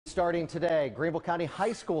Starting today, Greenville County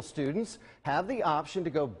high school students have the option to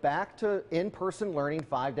go back to in-person learning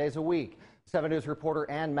 5 days a week. 7 News reporter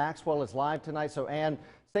Ann Maxwell is live tonight. So Ann,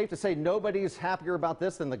 safe to say nobody's happier about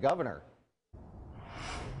this than the governor.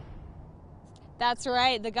 That's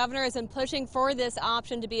right. The governor has been pushing for this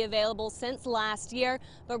option to be available since last year.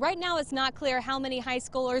 But right now it's not clear how many high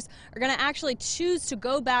schoolers are going to actually choose to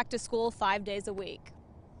go back to school 5 days a week.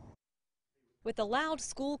 With allowed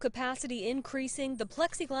school capacity increasing, the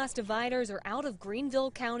plexiglass dividers are out of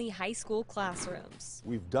Greenville County high school classrooms.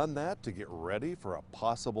 We've done that to get ready for a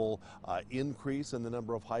possible increase in the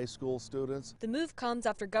number of high school students. The move comes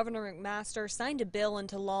after Governor McMaster signed a bill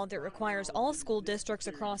into law that requires all school districts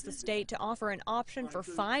across the state to offer an option for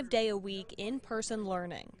 5-day-a-week in-person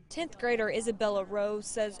learning. 10th grader Isabella Rose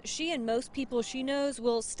says she and most people she knows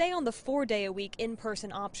will stay on the 4-day-a-week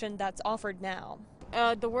in-person option that's offered now.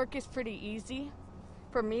 The work is pretty easy,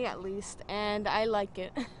 for me at least, and I like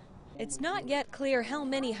it. It's not yet clear how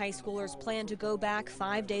many high schoolers plan to go back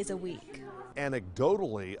 5 days a week.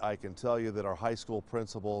 Anecdotally, I can tell you that our high school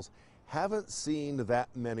principals haven't seen that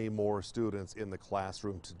many more students in the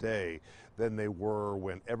classroom today than they were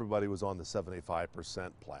when everybody was on the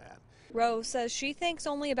 75% plan. Rose says she thinks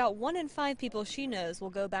only about 1 in 5 people she knows will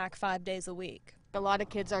go back 5 days a week. A lot of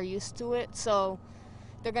kids are used to it, so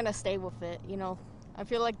they're gonna stay with it, you know. I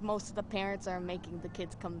feel like most of the parents are making the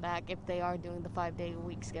kids come back if they are doing the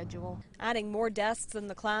 5-day-a-week schedule. Adding more desks in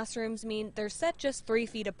the classrooms mean they're set just 3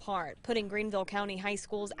 feet apart, putting Greenville County high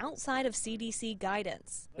schools outside of CDC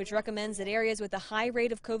guidance, which recommends that areas with a high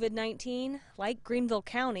rate of COVID-19, like Greenville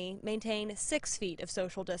County, maintain 6 feet of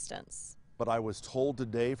social distance. But I was told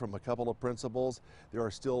today from a couple of principals there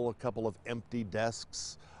are still a couple of empty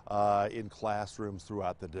desks in classrooms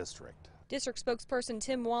throughout the district. District spokesperson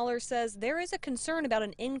Tim Waller says there is a concern about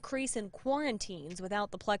an increase in quarantines without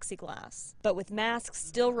the plexiglass. But with masks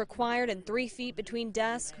still required and 3 feet between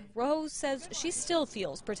desks, Rose says she still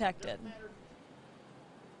feels protected.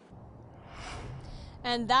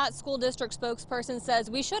 And that school district spokesperson says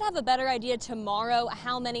we should have a better idea tomorrow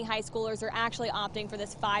how many high schoolers are actually opting for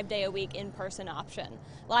this 5-day-a-week in-person option.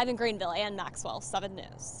 Live in Greenville, Ann Maxwell, 7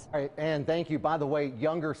 News. All right, and thank you. By the way,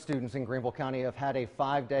 younger students in Greenville County have had a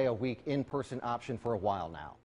 5-day-a-week in-person option for a while now.